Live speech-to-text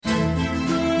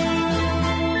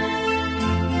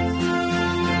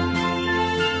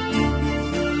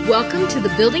Welcome to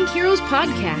the Building Heroes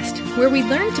podcast, where we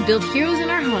learn to build heroes in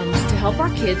our homes to help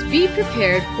our kids be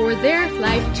prepared for their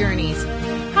life journeys.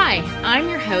 Hi, I'm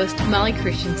your host, Molly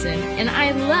Christensen, and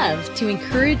I love to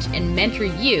encourage and mentor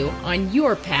you on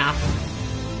your path.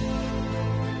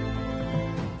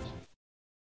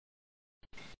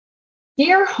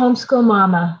 Dear Homeschool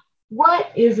Mama,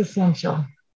 what is essential?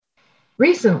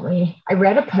 Recently, I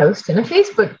read a post in a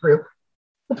Facebook group.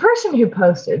 The person who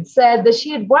posted said that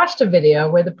she had watched a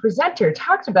video where the presenter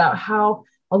talked about how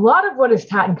a lot of what is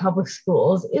taught in public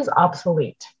schools is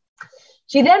obsolete.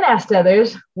 She then asked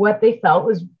others what they felt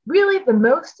was really the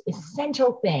most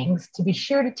essential things to be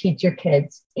sure to teach your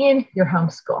kids in your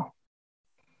homeschool.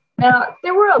 Now,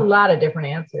 there were a lot of different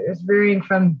answers, varying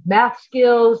from math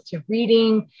skills to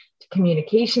reading, to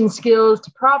communication skills,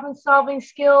 to problem-solving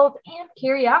skills, and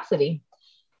curiosity.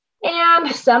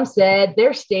 And some said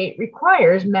their state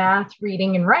requires math,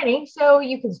 reading, and writing, so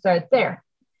you can start there.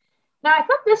 Now, I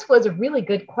thought this was a really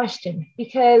good question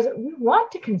because we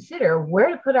want to consider where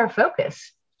to put our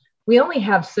focus. We only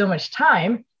have so much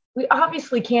time. We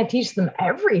obviously can't teach them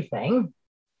everything.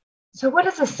 So what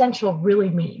does essential really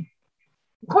mean?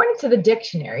 According to the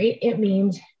dictionary, it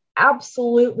means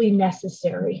absolutely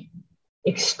necessary,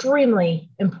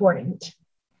 extremely important.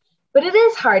 But it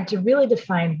is hard to really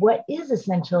define what is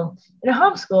essential in a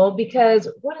homeschool because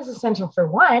what is essential for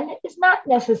one is not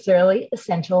necessarily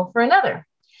essential for another.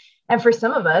 And for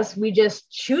some of us, we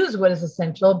just choose what is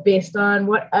essential based on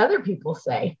what other people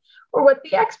say or what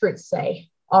the experts say,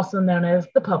 also known as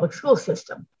the public school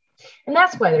system. And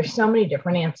that's why there's so many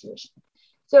different answers.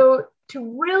 So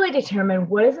to really determine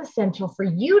what is essential for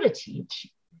you to teach,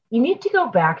 you need to go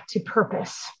back to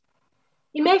purpose.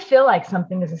 You may feel like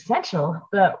something is essential,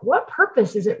 but what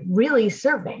purpose is it really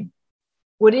serving?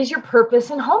 What is your purpose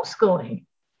in homeschooling?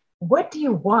 What do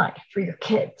you want for your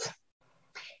kids?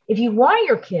 If you want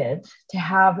your kids to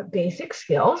have basic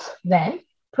skills, then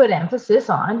put emphasis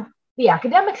on the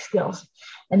academic skills,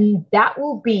 and that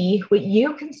will be what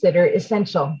you consider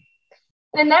essential.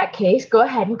 And in that case, go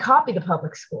ahead and copy the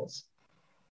public schools.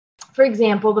 For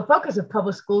example, the focus of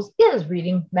public schools is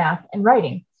reading, math, and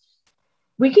writing.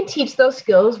 We can teach those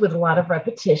skills with a lot of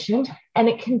repetition, and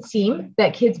it can seem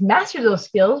that kids master those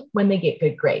skills when they get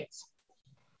good grades.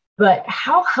 But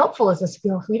how helpful is a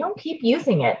skill if we don't keep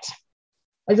using it?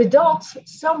 As adults,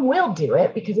 some will do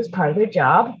it because it's part of their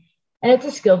job, and it's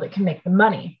a skill that can make them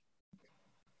money.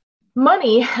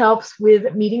 Money helps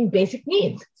with meeting basic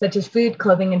needs, such as food,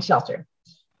 clothing, and shelter.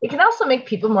 It can also make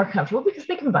people more comfortable because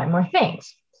they can buy more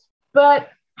things. But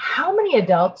how many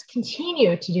adults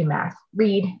continue to do math,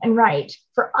 read, and write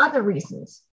for other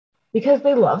reasons? Because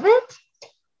they love it?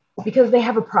 Because they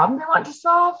have a problem they want to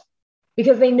solve?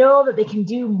 Because they know that they can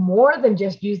do more than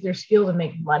just use their skill to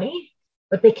make money,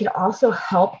 but they can also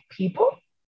help people?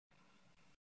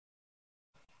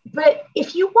 But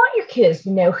if you want your kids to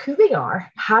know who they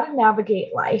are, how to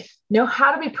navigate life, know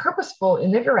how to be purposeful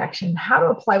in their direction, how to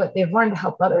apply what they've learned to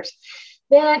help others,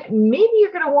 then maybe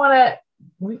you're going to want to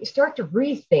start to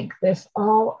rethink this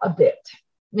all a bit.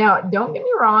 Now, don't get me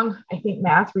wrong. I think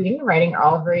math, reading, and writing are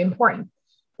all very important,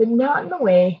 but not in the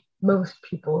way most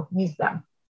people use them.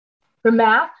 For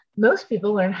math, most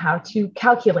people learn how to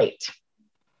calculate,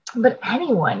 but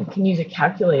anyone can use a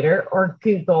calculator or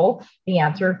Google the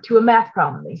answer to a math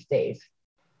problem these days.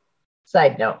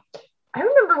 Side note, I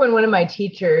remember when one of my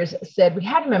teachers said we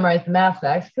had to memorize the math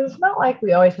facts because it's not like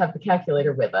we always have the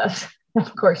calculator with us.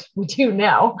 Of course, we do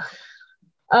now.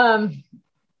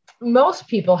 Most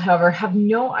people, however, have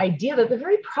no idea that the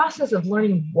very process of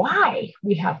learning why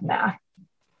we have math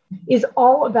is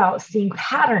all about seeing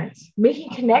patterns,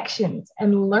 making connections,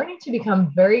 and learning to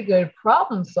become very good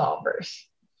problem solvers.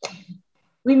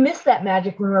 We miss that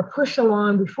magic when we're pushed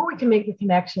along before we can make the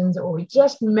connections, or we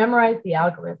just memorize the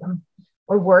algorithm.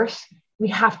 Or worse, we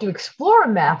have to explore a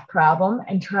math problem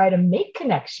and try to make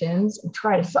connections and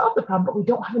try to solve the problem, but we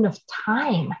don't have enough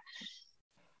time.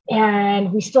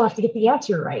 And we still have to get the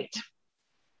answer right.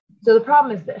 So the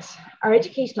problem is this: our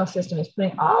educational system is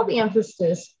putting all the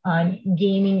emphasis on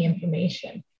gaining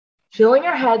information, filling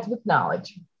our heads with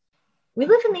knowledge. We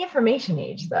live in the information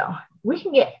age, though. We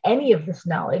can get any of this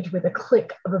knowledge with a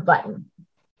click of a button.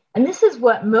 And this is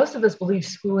what most of us believe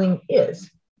schooling is.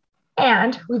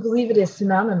 And we believe it is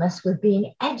synonymous with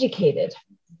being educated.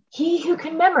 He who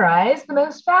can memorize the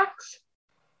most facts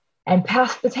and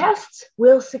pass the tests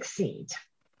will succeed.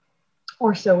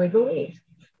 Or so we believe.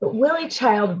 But will a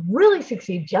child really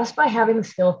succeed just by having the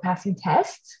skill of passing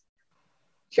tests?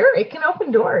 Sure, it can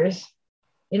open doors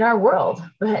in our world,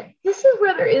 but this is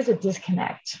where there is a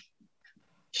disconnect.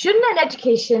 Shouldn't an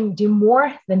education do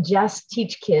more than just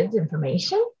teach kids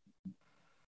information?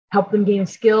 help them gain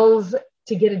skills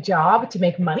to get a job, to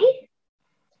make money.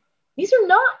 These are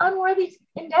not unworthy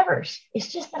endeavors.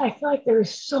 It's just that I feel like there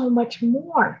is so much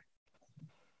more.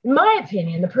 In my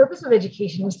opinion, the purpose of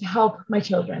education is to help my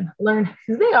children learn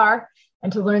who they are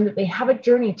and to learn that they have a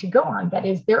journey to go on that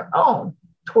is their own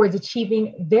towards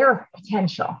achieving their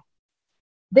potential.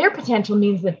 Their potential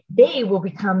means that they will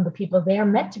become the people they are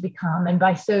meant to become, and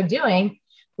by so doing,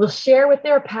 will share what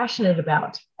they're passionate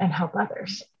about and help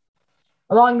others.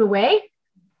 Along the way,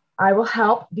 I will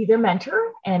help be their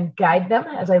mentor and guide them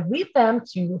as I lead them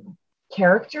to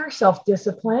character,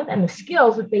 self-discipline, and the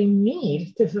skills that they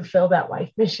need to fulfill that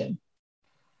life mission.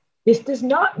 This does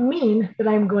not mean that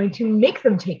I'm going to make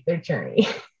them take their journey.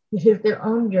 It is their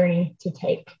own journey to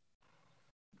take.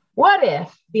 What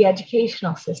if the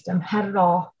educational system had it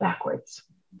all backwards?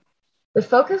 The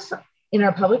focus in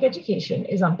our public education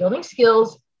is on building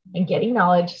skills and getting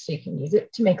knowledge so you can use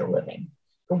it to make a living.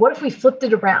 But what if we flipped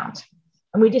it around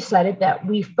and we decided that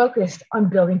we focused on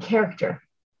building character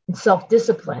and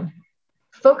self-discipline,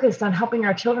 focused on helping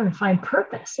our children find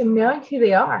purpose and knowing who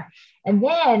they are, and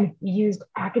then we used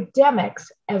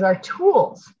academics as our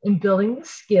tools in building the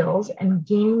skills and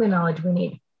gaining the knowledge we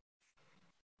need?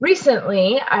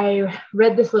 Recently, I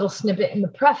read this little snippet in the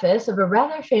preface of a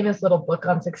rather famous little book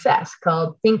on success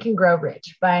called Think and Grow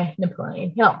Rich by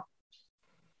Napoleon Hill.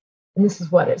 And this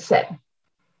is what it said.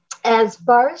 As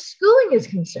far as schooling is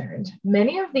concerned,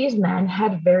 many of these men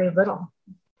had very little.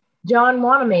 John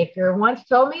Wanamaker once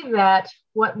told me that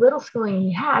what little schooling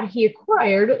he had, he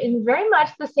acquired in very much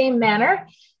the same manner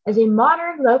as a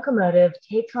modern locomotive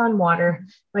takes on water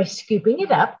by scooping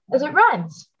it up as it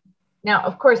runs. Now,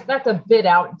 of course, that's a bit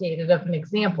outdated of an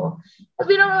example, because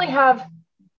we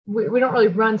don't really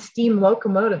run steam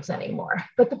locomotives anymore,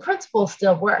 but the principle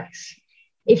still works.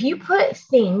 If you put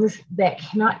things that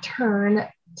cannot turn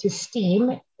to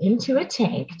steam into a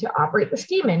tank to operate the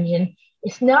steam engine,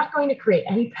 it's not going to create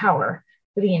any power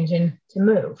for the engine to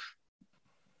move.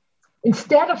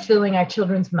 Instead of filling our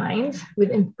children's minds with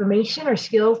information or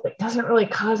skills that doesn't really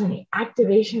cause any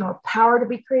activation or power to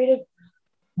be created,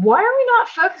 why are we not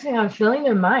focusing on filling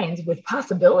their minds with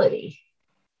possibility?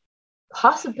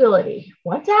 Possibility,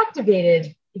 once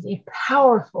activated, is a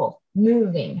powerful,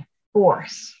 moving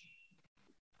force.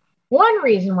 One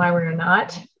reason why we're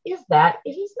not is that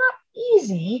it is not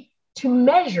easy to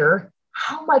measure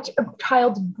how much a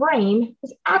child's brain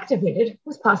is activated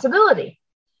with possibility.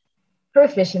 For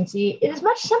efficiency, it is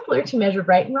much simpler to measure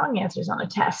right and wrong answers on a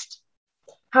test.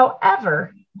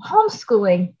 However,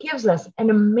 homeschooling gives us an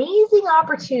amazing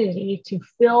opportunity to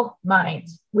fill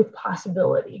minds with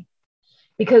possibility,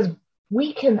 because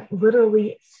we can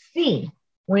literally see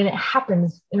when it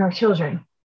happens in our children.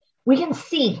 We can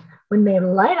see when they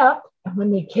light up and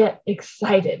when they get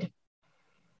excited.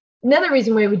 Another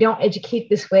reason why we don't educate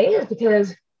this way is because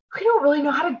we don't really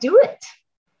know how to do it.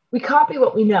 We copy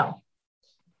what we know,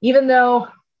 even though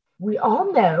we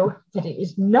all know that it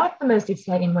is not the most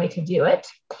exciting way to do it.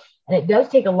 And it does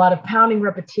take a lot of pounding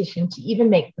repetition to even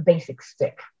make the basics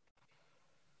stick.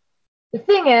 The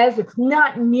thing is, it's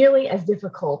not nearly as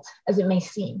difficult as it may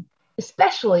seem,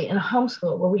 especially in a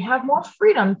homeschool where we have more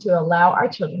freedom to allow our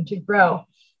children to grow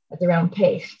at their own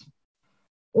pace.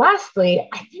 Lastly,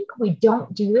 I think we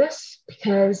don't do this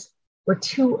because we're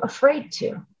too afraid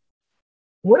to.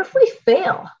 What if we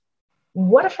fail?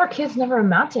 What if our kids never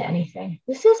amount to anything?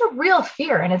 This is a real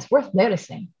fear, and it's worth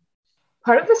noticing.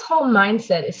 Part of this whole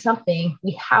mindset is something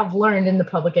we have learned in the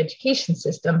public education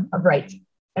system of rights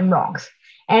and wrongs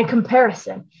and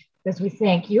comparison, because we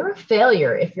think you're a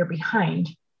failure if you're behind,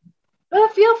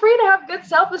 but feel free to have good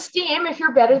self-esteem if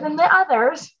you're better than the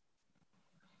others.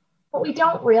 What we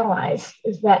don't realize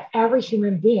is that every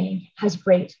human being has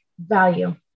great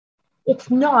value. It's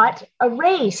not a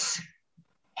race.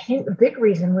 I think the big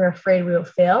reason we're afraid we will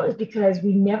fail is because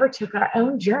we never took our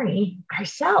own journey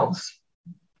ourselves.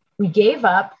 We gave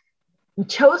up. We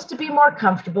chose to be more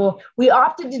comfortable. We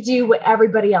opted to do what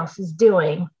everybody else is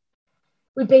doing.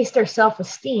 We based our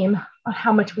self-esteem on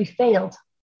how much we failed.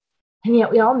 And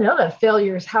yet we all know that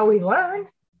failure is how we learn,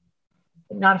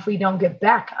 but not if we don't get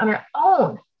back on our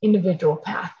own individual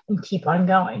path and keep on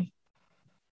going.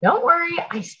 Don't worry,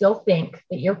 I still think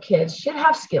that your kids should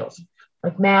have skills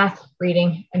like math,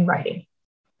 reading, and writing.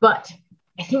 But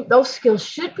I think those skills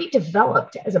should be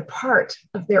developed as a part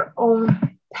of their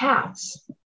own paths.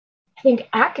 I think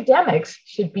academics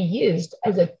should be used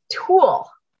as a tool,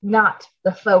 not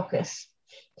the focus,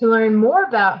 to learn more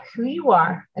about who you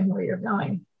are and where you're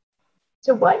going.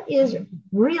 So what is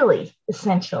really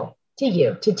essential to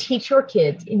you to teach your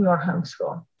kids in your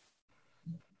homeschool?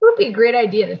 It would be a great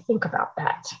idea to think about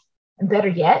that. And better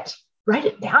yet, write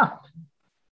it down.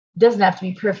 It doesn't have to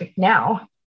be perfect now.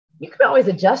 You can always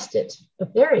adjust it,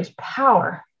 but there is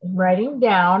power in writing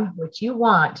down what you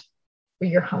want for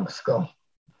your homeschool.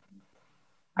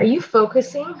 Are you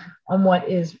focusing on what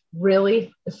is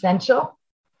really essential?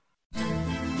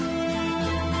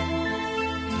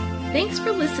 Thanks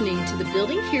for listening to the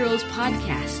Building Heroes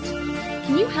podcast.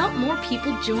 Can you help more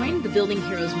people join the Building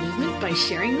Heroes movement by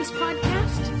sharing this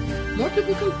podcast? More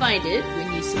people can find it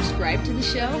when you subscribe to the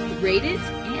show, rate it,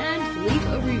 and leave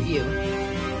a review.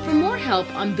 For more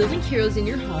help on building heroes in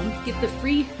your home, get the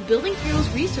free Building Heroes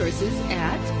resources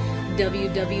at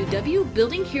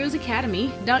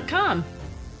www.buildingheroesacademy.com.